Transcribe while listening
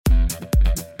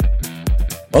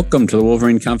Welcome to the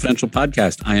Wolverine Confidential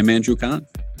Podcast. I am Andrew Kahn.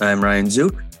 I'm Ryan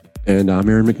Zook. And I'm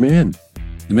Aaron McMahon.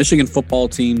 The Michigan football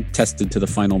team, tested to the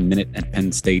final minute at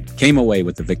Penn State, came away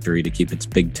with the victory to keep its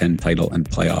Big Ten title and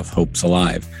playoff hopes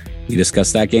alive. We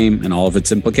discuss that game and all of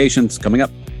its implications coming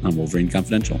up on Wolverine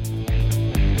Confidential.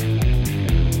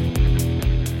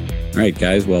 All right,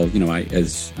 guys. Well,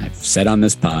 as I've said on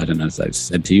this pod, and as I've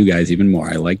said to you guys even more,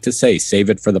 I like to say save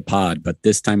it for the pod, but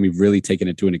this time we've really taken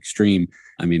it to an extreme.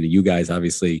 I mean, you guys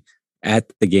obviously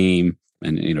at the game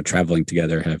and, traveling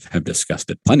together have discussed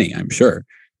it plenty, I'm sure,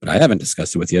 but I haven't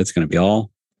discussed it with you. It's going to be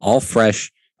all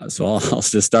fresh. So I'll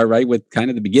just start right with kind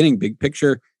of the beginning, big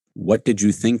picture. What did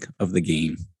you think of the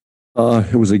game?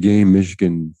 It was a game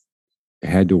Michigan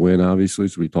had to win, obviously,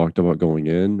 so we talked about going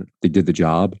in. They did the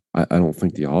job. I don't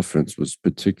think the offense was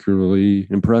particularly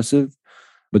impressive,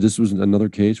 but this was another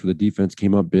case where the defense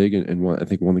came up big and won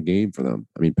the game for them.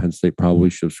 I mean, Penn State probably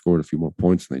should have scored a few more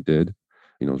points than they did.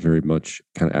 Very much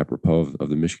kind of apropos of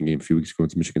the Michigan game a few weeks ago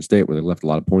against Michigan State, where they left a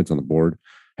lot of points on the board,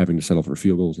 having to settle for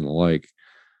field goals and the like.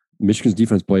 Michigan's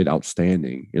defense played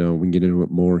outstanding. We can get into it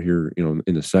more here,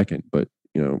 in a second, but,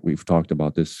 we've talked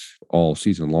about this all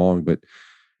season long, but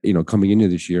coming into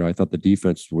this year, I thought the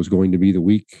defense was going to be the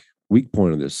weak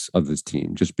point of this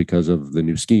team, just because of the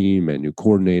new scheme and new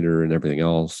coordinator and everything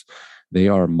else. They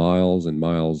are miles and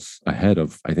miles ahead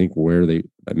of, I think, where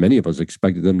many of us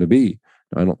expected them to be.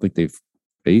 I don't think they've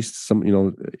faced some,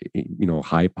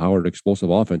 high-powered, explosive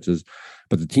offenses,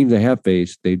 but the teams they have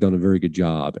faced, they've done a very good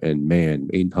job. And man,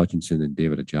 Aiden Hutchinson and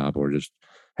David Ojabo are just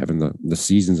having the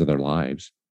seasons of their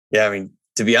lives. Yeah, I mean,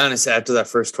 to be honest, after that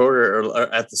first quarter,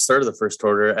 or at the start of the first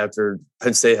quarter, after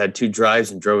Penn State had two drives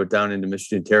and drove it down into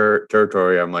Michigan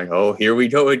territory, I'm like, oh, here we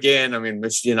go again. I mean,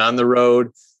 Michigan on the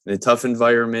road in a tough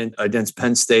environment against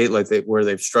Penn State, where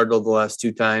they've struggled the last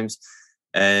two times.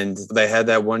 And they had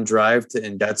that one drive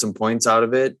and got some points out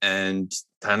of it, and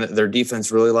kind of their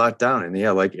defense really locked down. And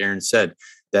yeah, like Aaron said,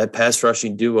 that pass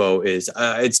rushing duo is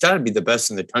it's got to be the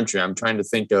best in the country. I'm trying to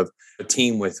think of a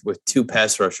team with two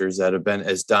pass rushers that have been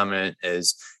as dominant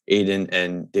as Aiden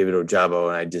and David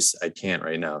Ojabo, and I can't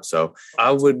right now. So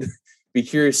I would be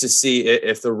curious to see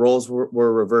if the roles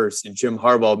were reversed and Jim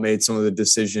Harbaugh made some of the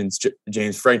decisions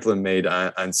James Franklin made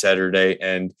on Saturday,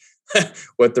 and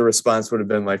what the response would have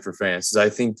been like for fans. I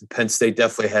think Penn State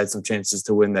definitely had some chances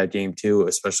to win that game too,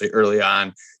 especially early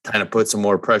on, kind of put some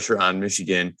more pressure on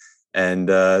Michigan. And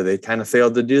they kind of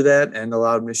failed to do that and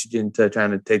allowed Michigan to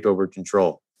kind of take over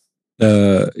control.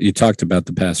 You talked about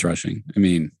the pass rushing. I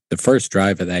mean, the first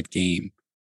drive of that game,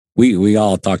 we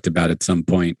all talked about at some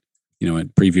point, in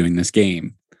previewing this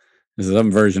game. There's some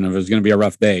version of it was going to be a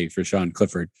rough day for Sean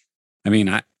Clifford. I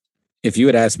mean, if you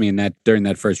had asked me during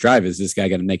that first drive, is this guy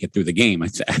going to make it through the game?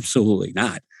 I'd say absolutely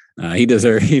not. He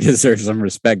deserves some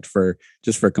respect for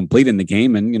completing the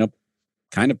game and,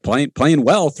 kind of playing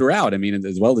well throughout. I mean,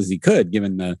 as well as he could,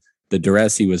 given the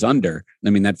duress he was under. I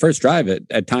mean, that first drive,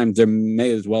 at times there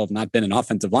may as well have not been an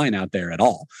offensive line out there at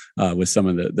all with some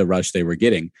of the rush they were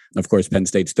getting. Of course, Penn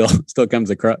State still comes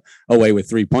away with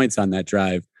 3 points on that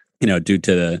drive, due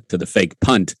to the fake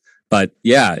punt. But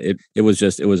yeah, it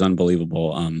was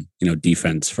unbelievable,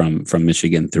 defense from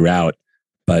Michigan throughout.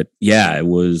 But yeah,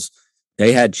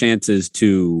 they had chances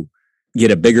to get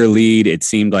a bigger lead. It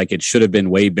seemed like it should have been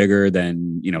way bigger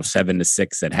than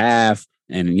 7-6 at half.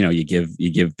 And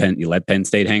you let Penn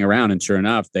State hang around, and sure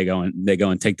enough, they go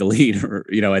and take the lead,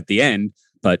 at the end.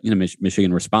 But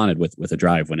Michigan responded with a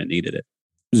drive when it needed it.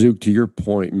 Zook, to your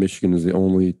point, Michigan is the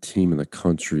only team in the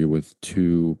country with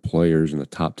two players in the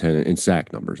top 10 in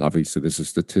sack numbers. Obviously, this is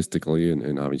statistically,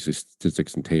 and obviously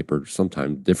statistics and tape are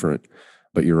sometimes different.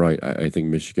 But you're right. I think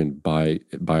Michigan, by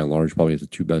and large, probably has the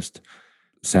two best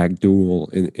sack duel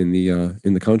in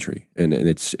the country, and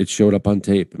it showed up on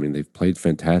tape. I mean, they've played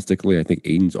fantastically. I think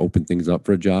Aiden's opened things up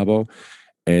for Ojabo,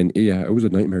 and yeah, it was a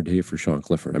nightmare day for Sean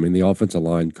Clifford. I mean, the offensive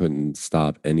line couldn't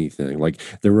stop anything. Like,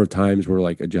 there were times where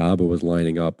Ojabo was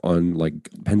lining up on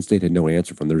Penn State had no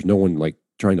answer from. There was no one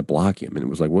trying to block him, and it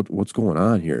was what's going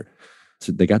on here?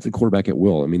 So they got the quarterback at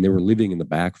will. I mean, they were living in the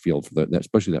backfield for that,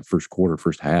 especially that first quarter,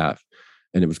 first half.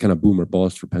 And it was kind of boom or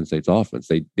bust for Penn State's offense.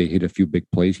 They hit a few big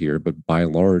plays here, but by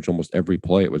and large, almost every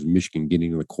play, it was Michigan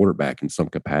getting to the quarterback in some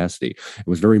capacity. It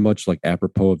was very much like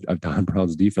apropos of Don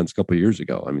Brown's defense a couple of years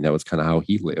ago. I mean, that was kind of how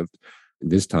he lived.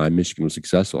 This time, Michigan was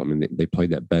successful. I mean, they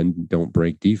played that bend, don't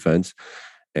break defense.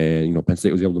 And, Penn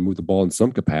State was able to move the ball in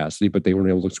some capacity, but they weren't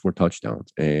able to score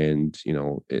touchdowns. And,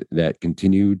 that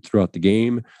continued throughout the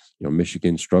game.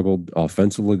 Michigan struggled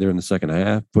offensively there in the second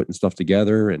half, putting stuff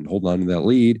together and holding on to that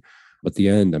lead. But the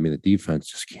end, I mean, the defense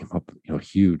just came up,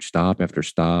 huge stop after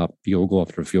stop, field goal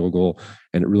after field goal.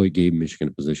 And it really gave Michigan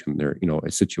a position there,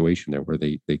 a situation there where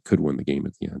they could win the game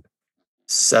at the end.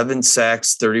 7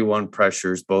 sacks, 31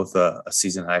 pressures, both a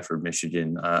season high for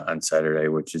Michigan on Saturday,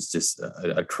 which is just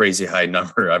a crazy high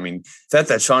number. I mean,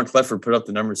 that Sean Clifford put up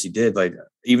the numbers he did, like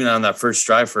even on that first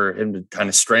drive for him to kind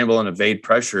of scramble and evade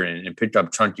pressure and picked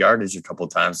up chunk yardage a couple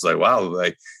of times. Like, wow,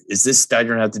 like, is this guy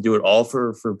going to have to do it all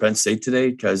for Penn State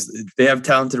today? Because they have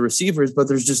talented receivers, but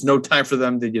there's just no time for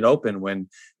them to get open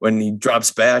when he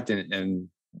drops back and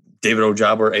David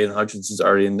Ojabo or Aiden Hutchinson's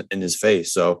already in his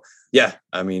face. So, yeah,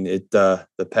 I mean, the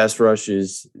pass rush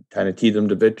is kind of keyed them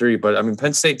to victory. But, I mean,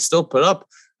 Penn State still put up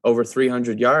over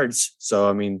 300 yards. So,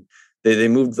 I mean, they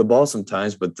moved the ball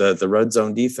sometimes, but the red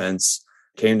zone defense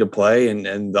came to play,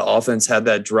 and the offense had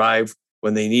that drive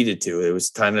when they needed to. It was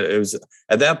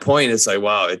at that point, it's like,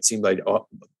 wow, it seemed like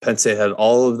Penn State had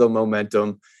all of the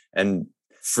momentum. And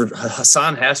for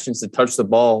Hassan Haskins to touch the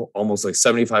ball almost like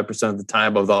 75% of the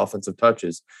time of the offensive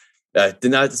touches,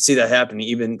 did not see that happen,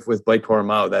 even with Blake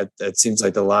Corum out. That seems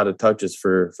like a lot of touches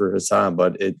for Hassan,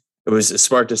 but it was a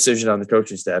smart decision on the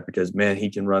coaching staff because, man, he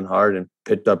can run hard and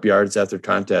picked up yards after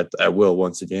contact at will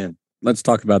once again. Let's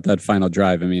talk about that final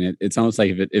drive. I mean, it's almost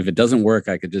like if it doesn't work,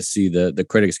 I could just see the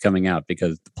critics coming out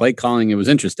because the play calling, it was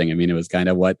interesting. I mean, it was kind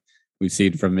of what we've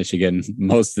seen from Michigan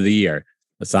most of the year.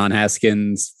 Hassan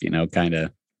Haskins, kind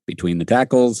of between the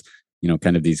tackles,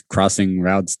 kind of these crossing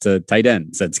routes to tight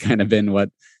ends. That's kind of been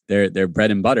what their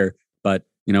bread and butter, but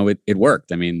it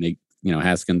worked. I mean,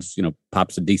 Haskins,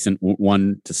 pops a decent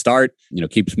one to start,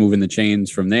 keeps moving the chains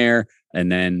from there.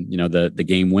 And then, the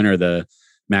game winner, the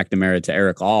McNamara to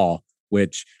Eric All,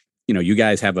 which, you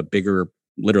guys have a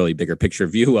literally bigger picture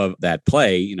view of that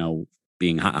play,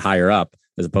 being higher up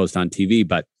as opposed to on TV.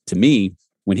 But to me,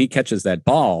 when he catches that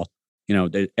ball,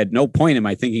 at no point am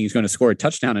I thinking he's going to score a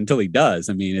touchdown until he does.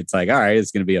 I mean, it's like, all right,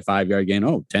 it's going to be a 5-yard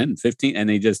gain. 10, 15. And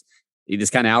he just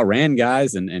kind of outran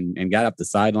guys and got up the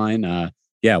sideline.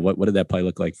 What did that play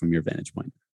look like from your vantage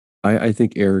point? I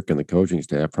think Eric and the coaching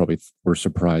staff probably were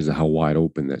surprised at how wide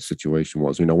open that situation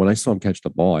was. When I saw him catch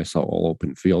the ball, I saw all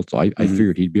open field. So I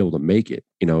figured he'd be able to make it,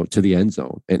 to the end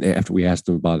zone. And after we asked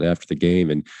him about it after the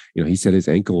game, and, he said his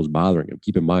ankle was bothering him.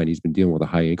 Keep in mind, he's been dealing with a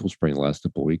high ankle sprain the last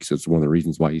couple of weeks. It's one of the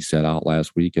reasons why he sat out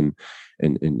last week and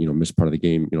missed part of the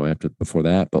game, before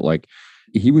that. But like,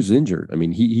 he was injured. I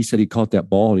mean, he said he caught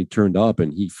that ball and he turned up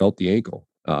and he felt the ankle.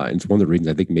 And it's one of the reasons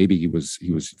I think maybe he was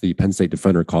the Penn State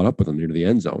defender caught up with him near the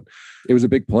end zone. It was a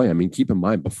big play. I mean, keep in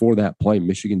mind, before that play,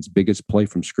 Michigan's biggest play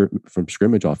from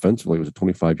scrimmage offensively was a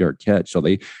 25-yard catch. So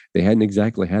they hadn't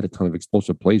exactly had a ton of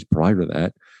explosive plays prior to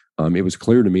that. It was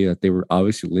clear to me that they were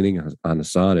obviously leaning on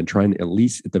Hassan and trying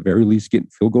to at the very least get in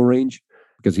field goal range,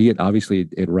 because he had obviously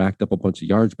racked up a bunch of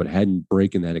yards, but hadn't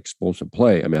broken that explosive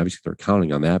play. I mean, obviously they're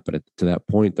counting on that, but to that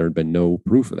point, there had been no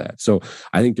proof of that. So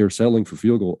I think they're settling for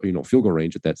field goal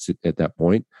range at that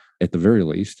point, at the very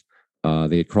least.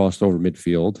 They had crossed over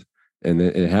midfield, and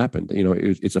it happened.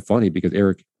 It's a funny because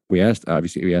we asked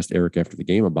Eric after the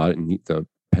game about it, and the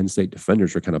Penn State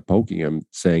defenders are kind of poking him,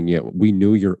 saying, "Yeah, we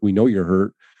know you're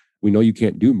hurt. We know you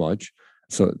can't do much."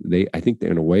 So I think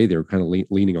in a way they were kind of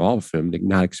leaning off him,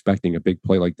 not expecting a big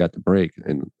play like that to break.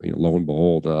 And lo and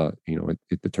behold,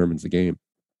 it determines the game.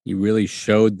 You really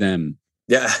showed them.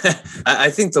 Yeah,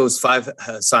 I think those 5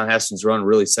 Hassan Haskins run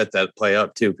really set that play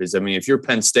up too. Because I mean, if you're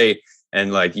Penn State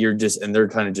and like they're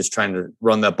kind of just trying to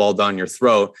run that ball down your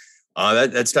throat,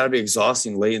 that's got to be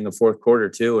exhausting late in the fourth quarter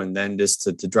too. And then just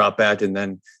to drop back and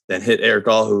then hit Eric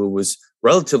All, who was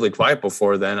relatively quiet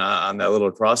before then on that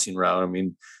little crossing route. I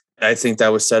mean, I think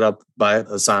that was set up by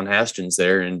Hassan Haskins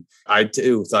there. And I,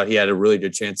 too, thought he had a really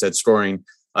good chance at scoring,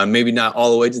 maybe not all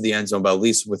the way to the end zone, but at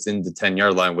least within the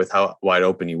 10-yard line with how wide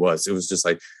open he was. It was just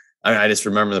like, I just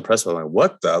remember the press was like,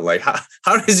 what the, like,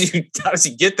 how does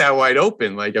he get that wide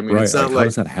open? Like, I mean, right. It's not how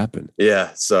does that happen?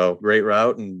 Yeah. So great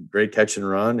route and great catch and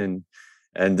run.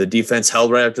 And the defense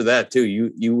held right after that too.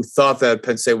 You thought that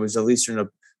Penn State was at least going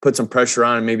to put some pressure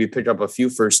on and maybe pick up a few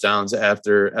first downs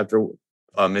after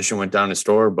Michigan went down to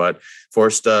score, but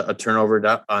forced a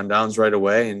turnover on downs right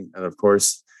away. And of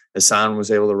course, Hassan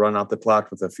was able to run out the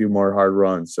clock with a few more hard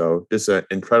runs. So just an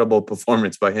incredible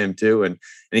performance by him too. And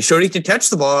he showed he could catch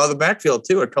the ball out of the backfield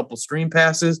too. A couple screen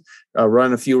passes,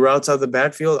 run a few routes out of the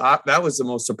backfield. That was the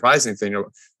most surprising thing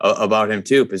about him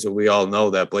too, because we all know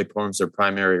that Blake Corum's their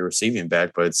primary receiving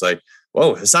back, but it's like,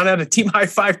 whoa, Hassan had a team high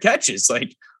 5 catches.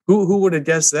 Like, who would have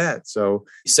guessed that? So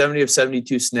 70 of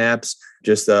 72 snaps,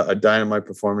 just a dynamite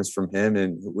performance from him.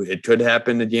 And it could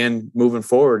happen again moving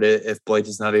forward if Blake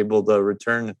is not able to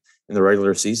return in the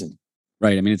regular season.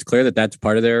 Right. I mean, it's clear that that's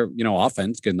part of their,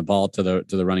 offense, getting the ball to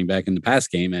the running back in the pass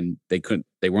game, and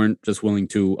they weren't just willing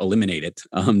to eliminate it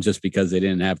just because they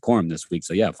didn't have Corum this week.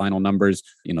 So yeah, final numbers,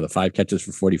 the 5 catches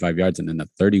for 45 yards and then the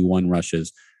 31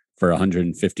 rushes for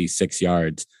 156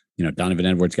 yards. Donovan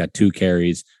Edwards got 2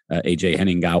 carries. AJ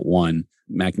Henning got 1.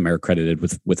 McNamara credited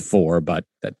with 4, but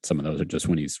that some of those are just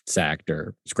when he's sacked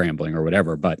or scrambling or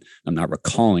whatever. But I'm not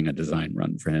recalling a design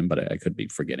run for him, but I could be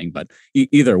forgetting. But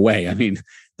either way, I mean,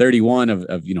 31 of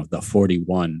the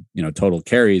 41 total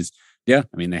carries. Yeah,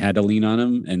 I mean, they had to lean on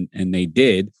him, and they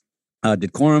did.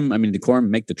 Did Corum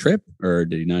make the trip, or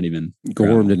did he not even?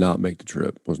 Corum did not make the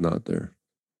trip. Was not there.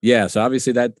 Yeah, so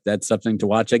obviously that's something to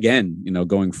watch again.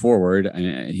 Going forward,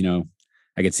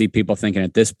 I could see people thinking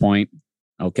at this point,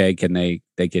 okay,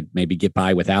 they could maybe get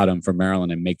by without him for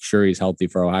Maryland and make sure he's healthy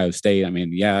for Ohio State. I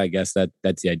mean, yeah, I guess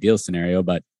that's the ideal scenario,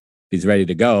 but if he's ready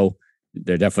to go,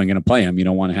 they're definitely going to play him. You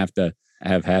don't want to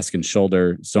have Haskins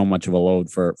shoulder so much of a load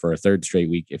for a third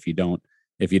straight week if you don't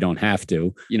have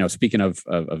to. Speaking of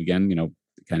again,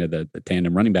 kind of the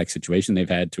tandem running back situation, they've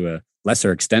had to a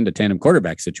lesser extent a tandem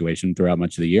quarterback situation throughout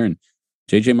much of the year. And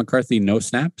JJ McCarthy, no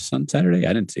snaps on Saturday.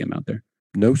 I didn't see him out there.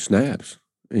 No snaps.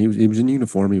 He was in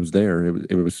uniform. He was there.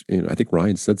 It was. I think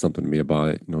Ryan said something to me about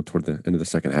it. Toward the end of the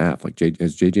second half, like,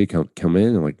 has JJ come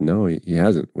in? And like, no, he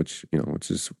hasn't. Which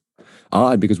is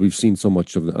odd because we've seen so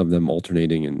much of them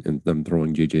alternating and them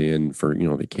throwing JJ in for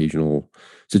the occasional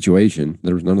situation.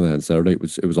 There was none of that on Saturday.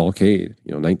 It was all Cade.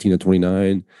 19 of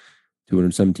 29,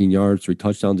 217 yards, 3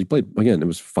 touchdowns. He played again. It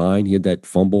was fine. He had that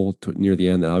fumble near the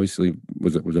end that obviously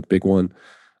was a big one.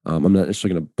 I'm not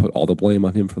necessarily going to put all the blame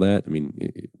on him for that. I mean,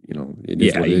 it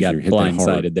is what it is. You got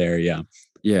blindsided there.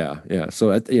 Yeah.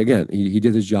 So again, he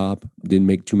did his job. Didn't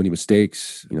make too many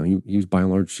mistakes. He was by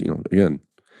and large, again,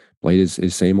 played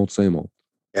his same old.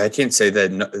 Yeah, I can't say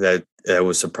that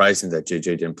was surprising that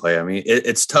JJ didn't play. I mean,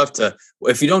 it's tough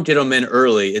if you don't get him in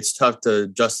early, it's tough to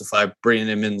justify bringing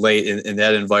him in late in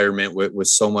that environment with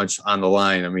so much on the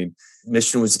line. I mean,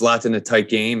 Michigan was locked in a tight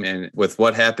game, and with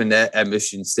what happened at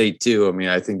Michigan State too, I mean,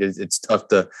 I think it's tough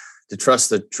to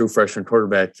trust the true freshman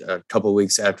quarterback a couple of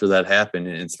weeks after that happened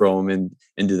and throw him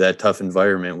into that tough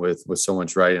environment with so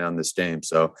much riding on this game.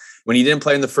 So when he didn't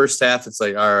play in the first half, it's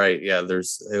like, all right, yeah,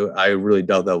 I really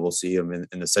doubt that we'll see him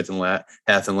in the second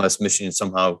half unless Michigan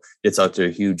somehow gets out to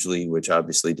a huge lead, which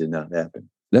obviously did not happen.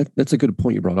 That's a good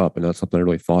point you brought up, and that's something I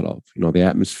really thought of. The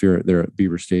atmosphere there at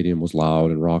Beaver Stadium was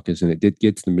loud and raucous, and it did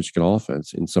get to the Michigan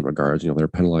offense in some regards. They're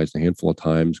penalized a handful of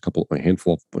times, a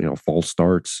handful of false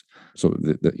starts. So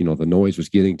the noise was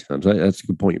getting to them. So that's a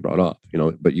good point you brought up.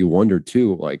 But you wonder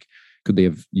too, like, could they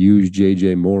have used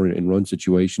JJ more in run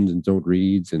situations and zone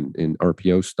reads and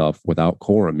RPO stuff without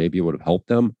Corum? Maybe it would have helped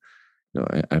them.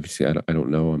 Obviously, I don't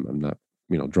know. I'm not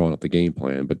drawing up the game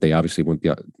plan, but they obviously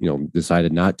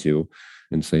decided not to.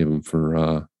 And save him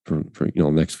for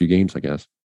the next few games, I guess.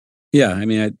 Yeah, I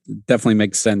mean, it definitely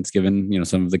makes sense given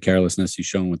some of the carelessness he's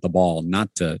shown with the ball,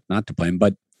 not to play him.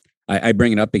 But I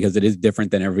bring it up because it is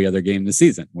different than every other game this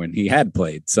season when he had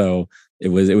played. So it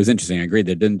was interesting. I agree.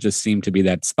 There didn't just seem to be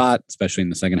that spot, especially in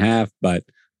the second half. But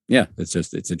yeah,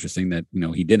 it's interesting that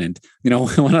he didn't.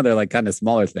 One other kind of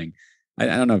smaller thing. I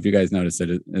don't know if you guys noticed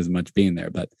it as much being there,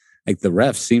 but the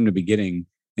refs seem to be getting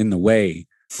in the way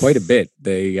quite a bit.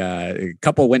 They a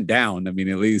couple went down. I mean,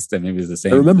 at least maybe it was the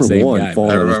same. I remember one. Guy,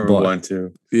 I remember one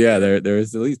too. Yeah, there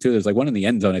was at least 2. There's one in the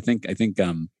end zone. I think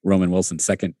Roman Wilson's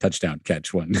second touchdown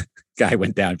catch. One guy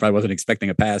went down. Probably wasn't expecting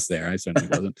a pass there. I certainly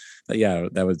wasn't. But yeah,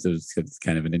 it was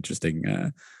kind of an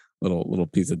interesting little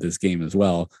piece of this game as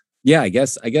well. Yeah, I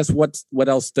guess what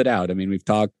else stood out. I mean, we've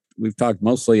talked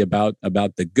mostly about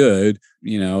the good.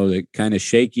 The kind of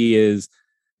shaky is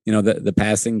the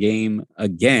passing game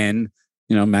again.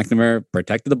 McNamara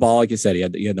protected the ball, like you said.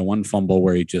 He had the one fumble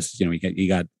where he just, he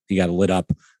got lit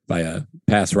up by a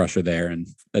pass rusher there, and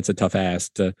that's a tough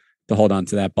ask to hold on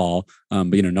to that ball. But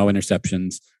no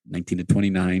interceptions, 19 to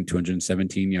 29,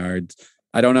 217 yards.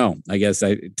 I don't know. I guess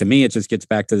to me, it just gets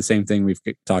back to the same thing we've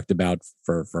talked about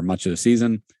for much of the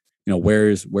season.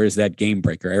 Where's that game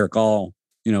breaker? Eric All,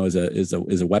 is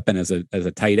a weapon as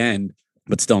a tight end,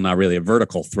 but still not really a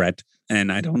vertical threat.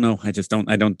 And I don't know. I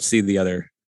don't see the other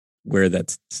where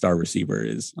that star receiver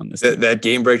is on this. That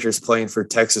game breaker is playing for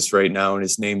Texas right now, and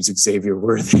his name's Xavier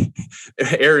Worthy.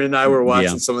 Aaron and I were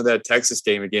watching some of that Texas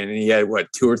game again, and he had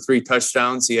 2 or 3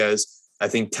 touchdowns. He has, I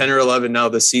think, 10 or 11 now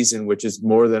this season, which is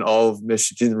more than all of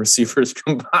Michigan receivers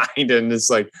combined. And it's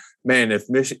like, man, if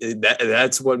Michigan,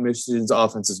 that's what Michigan's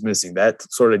offense is missing, that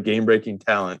sort of game breaking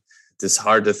talent just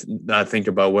hard to not think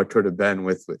about what could have been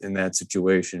in that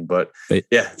situation. But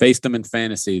faced them in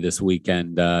fantasy this weekend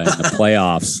in the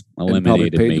playoffs.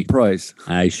 Eliminated paid me. The price.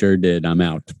 I sure did. I'm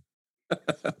out.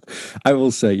 I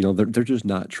will say, they're just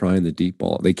not trying the deep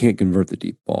ball. They can't convert the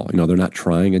deep ball. They're not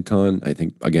trying a ton. I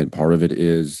think, again, part of it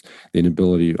is the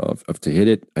inability of to hit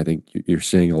it. I think you're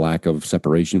seeing a lack of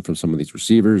separation from some of these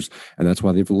receivers, and that's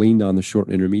why they've leaned on the short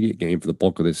and intermediate game for the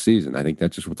bulk of this season. I think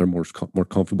that's just what they're more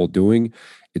comfortable doing.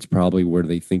 It's probably where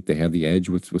they think they have the edge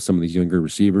with some of these younger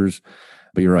receivers.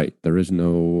 But you're right. There is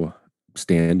no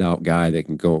standout guy that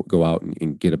can go out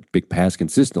and get a big pass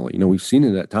consistently. We've seen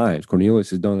it at times. Cornelius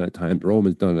has done it at times.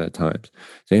 Roman's done it at times.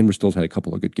 Sanders had a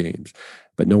couple of good games,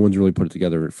 but no one's really put it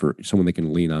together for someone they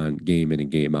can lean on game in and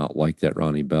game out like that.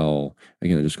 Ronnie Bell.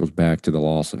 Again, it just goes back to the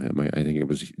loss of him. I think it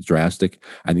was drastic.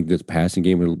 I think this passing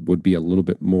game would be a little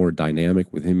bit more dynamic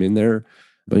with him in there.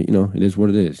 But it is what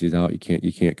it is. He's out.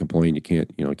 You can't complain. You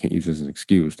can't use this as an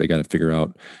excuse. They got to figure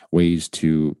out ways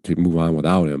to move on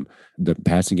without him. The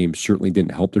passing game certainly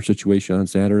didn't help their situation on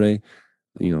Saturday.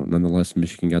 Nonetheless,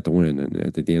 Michigan got the win, and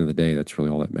at the end of the day, that's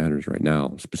really all that matters right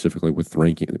now, specifically with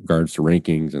regards to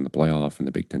rankings and the playoff and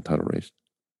the Big Ten title race.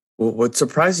 Well, what's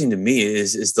surprising to me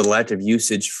is the lack of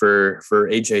usage for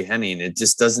AJ Henning. It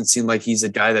just doesn't seem like he's a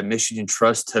guy that Michigan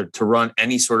trusts to run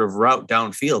any sort of route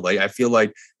downfield. Like, I feel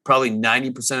like probably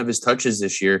 90% of his touches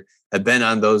this year have been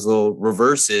on those little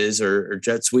reverses or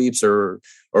jet sweeps or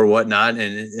whatnot.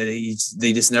 And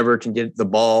they just never can get the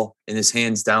ball in his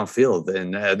hands downfield.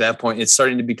 And at that point, it's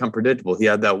starting to become predictable. He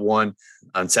had that one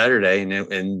on Saturday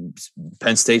and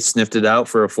Penn State sniffed it out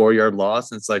for a 4-yard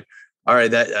loss. And it's like, all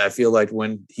right, that I feel like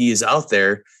when he is out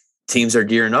there, teams are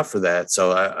gearing up for that.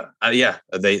 So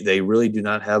they really do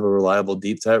not have a reliable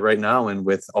deep threat right now. And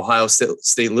with Ohio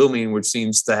State looming, which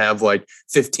seems to have like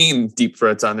 15 deep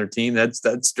threats on their team, that's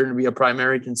going to be a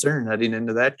primary concern heading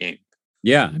into that game.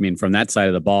 Yeah, I mean, from that side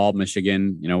of the ball,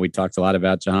 Michigan, we talked a lot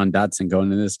about Jahan Dotson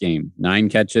going into this game. 9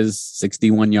 catches,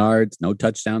 61 yards, no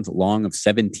touchdowns, a long of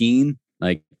 17.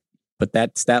 Like, put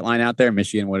that stat line out there,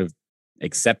 Michigan would have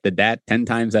accepted that 10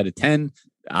 times out of 10.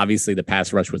 Obviously, the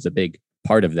pass rush was a big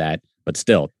part of that, but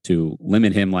still, to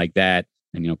limit him like that,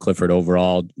 and Clifford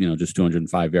overall, just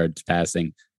 205 yards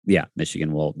passing. Yeah,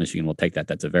 Michigan will take that.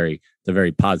 It's a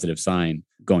very positive sign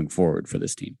going forward for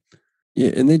this team.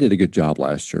 Yeah, and they did a good job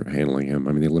last year handling him.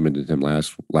 I mean, they limited him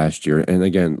last year. And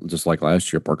again, just like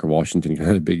last year, Parker Washington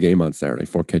had a big game on Saturday,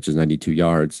 4 catches, 92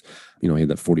 yards. He had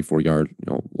that 44-yard,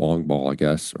 long ball, I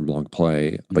guess, or long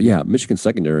play. But yeah, Michigan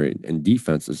secondary and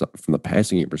defenses from the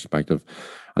passing game perspective,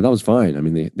 that was fine. I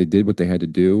mean, they did what they had to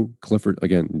do. Clifford,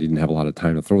 again, didn't have a lot of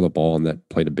time to throw the ball, and that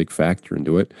played a big factor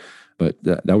into it. But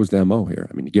that was the MO here.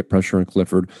 I mean, to get pressure on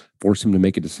Clifford, force him to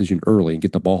make a decision early and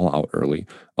get the ball out early,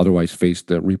 otherwise face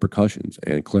the repercussions.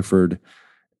 And Clifford,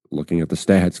 looking at the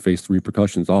stats, faced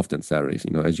repercussions often Saturdays.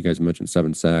 As you guys mentioned,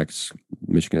 7 sacks,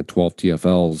 Michigan had 12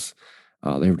 TFLs.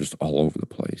 They were just all over the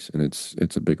place, and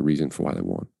it's a big reason for why they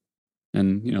won.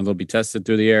 And, they'll be tested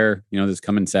through the air, this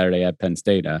coming Saturday at Penn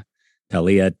State.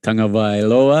 Talia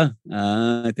Tungavailoa,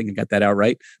 I think I got that out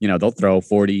right. They'll throw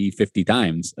 40, 50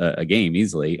 times a game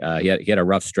easily. He had a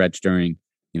rough stretch during,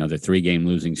 the 3-game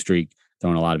losing streak,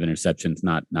 throwing a lot of interceptions,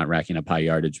 not racking up high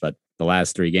yardage. But the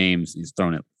last 3 games, he's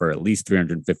thrown it for at least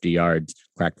 350 yards,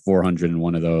 cracked 400 in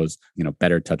one of those,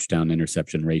 better touchdown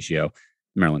interception ratio.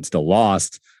 Maryland still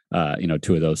lost, 2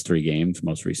 of those 3 games,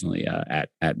 most recently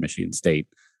at Michigan State,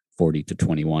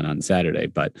 40-21 on Saturday.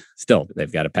 But still, they've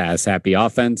got a pass happy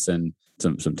offense and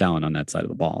some talent on that side of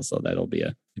the ball. So that'll be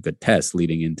a good test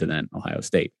leading into then Ohio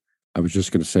State. I was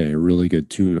just going to say a really good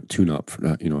tune-up for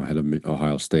ahead of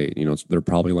Ohio State. They're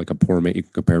probably like a poor man. You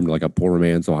can compare them to like a poor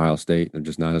man's Ohio State. They're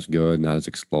just not as good, not as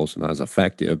explosive, not as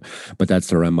effective. But that's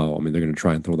their MO. I mean, they're going to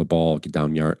try and throw the ball, get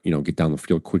down the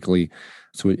field quickly.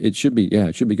 So it should be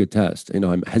a good test.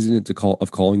 I'm hesitant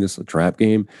calling this a trap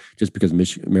game just because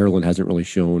Maryland hasn't really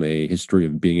shown a history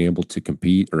of being able to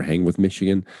compete or hang with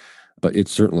Michigan. But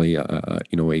it's certainly a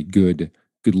good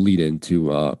lead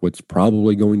into what's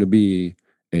probably going to be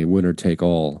a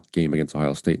winner-take-all game against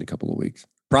Ohio State in a couple of weeks.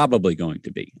 Probably going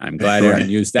to be. I'm glad Aaron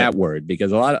used that word,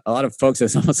 because a lot of folks,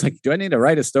 it's almost like, do I need to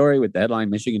write a story with the headline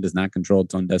 "Michigan does not control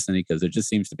its own destiny"? Because there just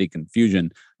seems to be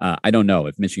confusion. I don't know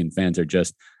if Michigan fans are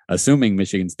just assuming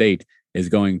Michigan State is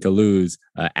going to lose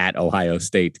at Ohio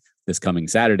State this coming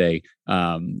Saturday.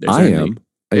 I am.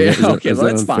 Okay, well,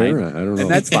 that's fine. I don't know. And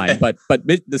that's fine. But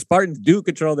the Spartans do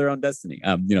control their own destiny.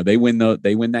 They win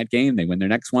that game. They win their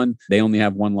next one. They only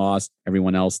have 1 loss.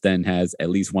 Everyone else then has at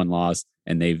least 1 loss,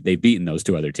 and they've beaten those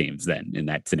 2 other teams then in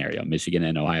that scenario, Michigan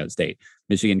and Ohio State.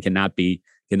 Michigan cannot be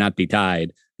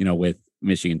tied, with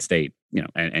Michigan State,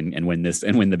 and win this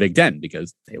and win the Big Ten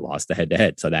because they lost the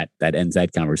head-to-head. So that ends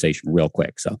that conversation real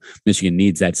quick. So Michigan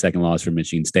needs that second loss from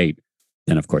Michigan State.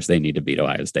 Then of course they need to beat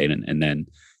Ohio State, and then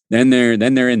they're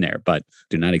in there, but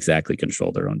do not exactly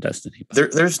control their own destiny.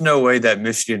 There's no way that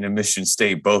Michigan and Michigan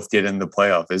State both get in the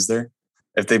playoff, is there?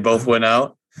 If they both went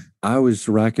out? I was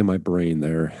racking my brain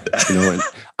there, and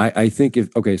I think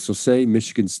so say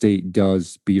Michigan State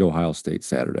does beat Ohio State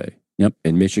Saturday. Yep.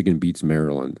 And Michigan beats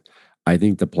Maryland. I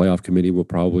think the playoff committee will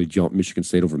probably jump Michigan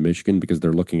State over Michigan because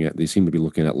they seem to be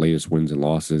looking at latest wins and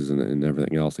losses and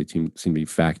everything else. They seem to be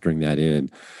factoring that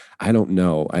in. I don't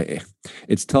know.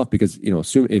 It's tough because,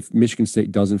 assume if Michigan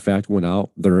State does in fact win out,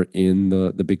 they're in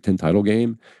the Big Ten title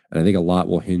game. And I think a lot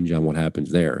will hinge on what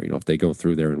happens there. If they go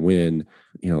through there and win,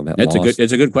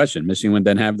 it's a good question. Michigan would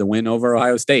then have the win over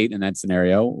Ohio State in that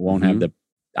scenario, won't have the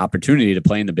opportunity to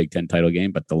play in the Big Ten title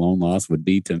game, but the lone loss would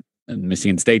be to a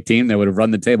Michigan State team that would have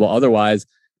run the table. Otherwise,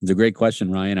 it's a great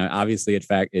question, Ryan. Obviously,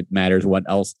 it matters what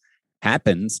else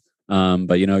happens.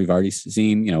 But you've already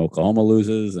seen, Oklahoma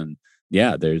loses, and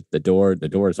there's the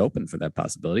door is open for that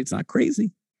possibility. It's not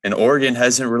crazy. And Oregon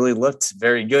hasn't really looked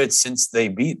very good since they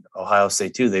beat Ohio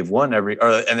State too. They've won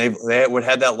and they would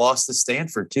have that loss to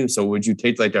Stanford too. So would you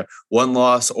take like a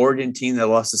one-loss Oregon team that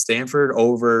lost to Stanford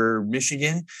over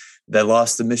Michigan that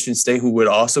lost to Michigan State, who would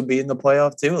also be in the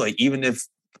playoff too? Like even if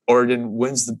Oregon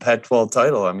wins the Pac-12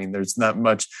 title, I mean, there's not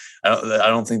much. I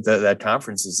don't think that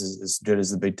conference is as good as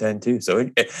the Big Ten too.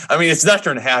 So it's not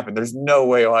going to happen. There's no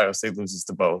way Ohio State loses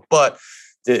to both, but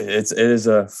it is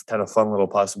a kind of fun little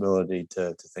possibility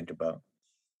to think about.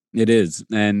 It is.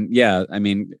 And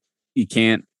you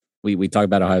can't, we talk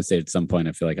about Ohio State at some point,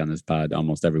 I feel like on this pod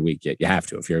almost every week. You have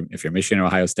to, if you're Michigan or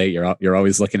Ohio State, you're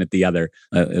always looking at the other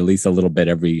at least a little bit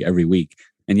every week.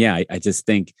 And I just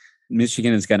think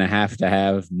Michigan is going to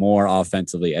have more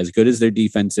offensively, as good as their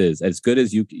defense is, as good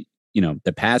as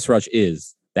the pass rush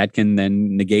is. That can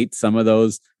then negate some of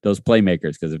those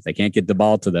playmakers, because if they can't get the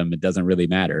ball to them, it doesn't really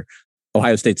matter.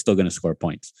 Ohio State's still going to score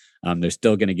points. They're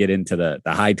still going to get into the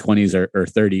high 20s or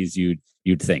 30s.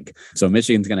 You'd think. So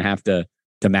Michigan's going to have to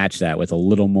match that with a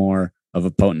little more of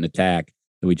a potent attack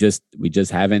that we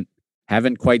just haven't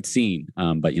quite seen.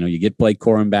 But you get Blake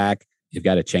Corum back, you've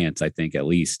got a chance, I think, at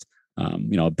least.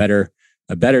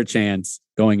 A better chance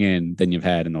going in than you've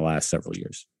had in the last several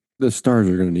years. The Stars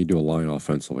are going to need to align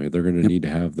offensively. They're going to need to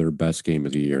have their best game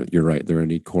of the year. You're right. They're going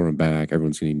to need Corum back.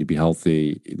 Everyone's going to need to be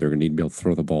healthy. They're going to need to be able to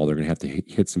throw the ball. They're going to have to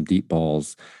hit some deep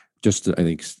balls just to, I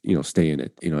think, stay in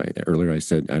it. Earlier I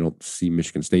said I don't see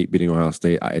Michigan State beating Ohio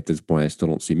State. At this point, I still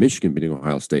don't see Michigan beating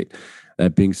Ohio State.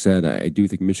 That being said, I do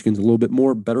think Michigan's a little bit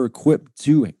more better equipped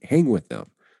to hang with them.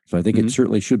 So I think it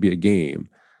certainly should be a game.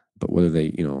 But whether they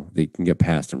can get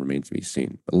past them remains to be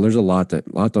seen. But there's a lot to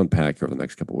unpack here over the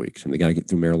next couple of weeks. And they got to get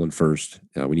through Maryland first.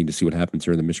 We need to see what happens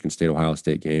here in the Michigan State-Ohio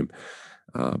State game.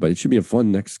 But it should be a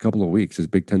fun next couple of weeks. This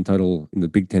Big Ten title in the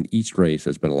Big Ten East race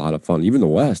has been a lot of fun. Even the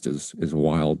West is a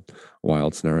wild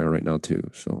scenario right now too.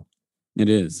 So it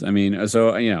is.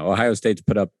 Ohio State's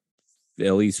put up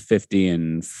at least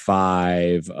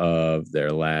 50-5 of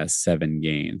their last 7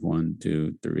 games. 1,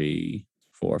 2, 3,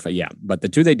 4, 5. Yeah, but the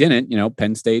 2 they didn't,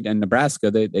 Penn State and Nebraska,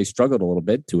 they struggled a little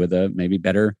bit. 2 of the maybe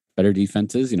better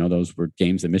defenses. Those were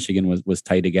games that Michigan was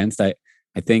tight against. I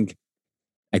think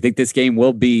this game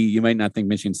will be. You might not think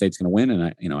Michigan State's going to win, and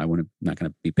I'm not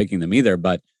going to be picking them either.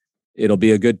 But it'll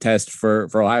be a good test for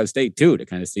Ohio State too, to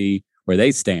kind of see where they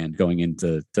stand going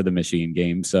into the Michigan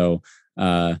game. So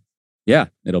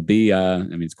it'll be.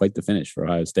 It's quite the finish for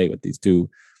Ohio State with these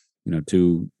two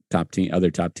other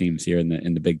top teams here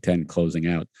in the Big Ten closing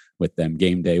out with them.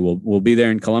 Game day we'll be there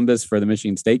in Columbus for the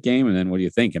Michigan State game, and then what do you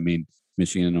think?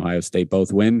 Michigan and Ohio State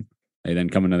both win. They then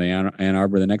come into the Ann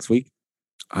Arbor the next week.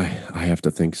 I have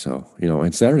to think so.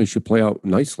 And Saturday should play out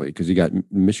nicely because you got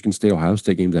Michigan State, Ohio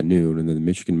State games at noon, and then the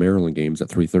Michigan Maryland games at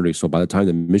 3:30. So by the time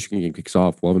the Michigan game kicks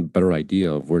off, we'll have a better idea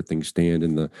of where things stand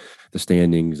in the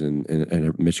standings, and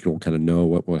Michigan will kind of know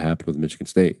what happened with Michigan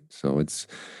State. So it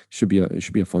should be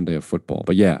a fun day of football.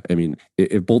 But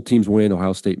if both teams win,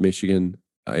 Ohio State, Michigan,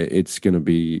 it's going to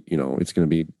be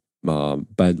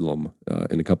bedlam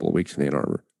in a couple of weeks in Ann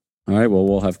Arbor. All right, well,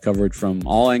 we'll have coverage from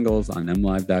all angles on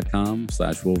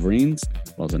mlive.com/Wolverines,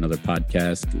 as well as another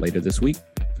podcast later this week.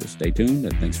 So stay tuned,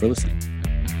 and thanks for listening.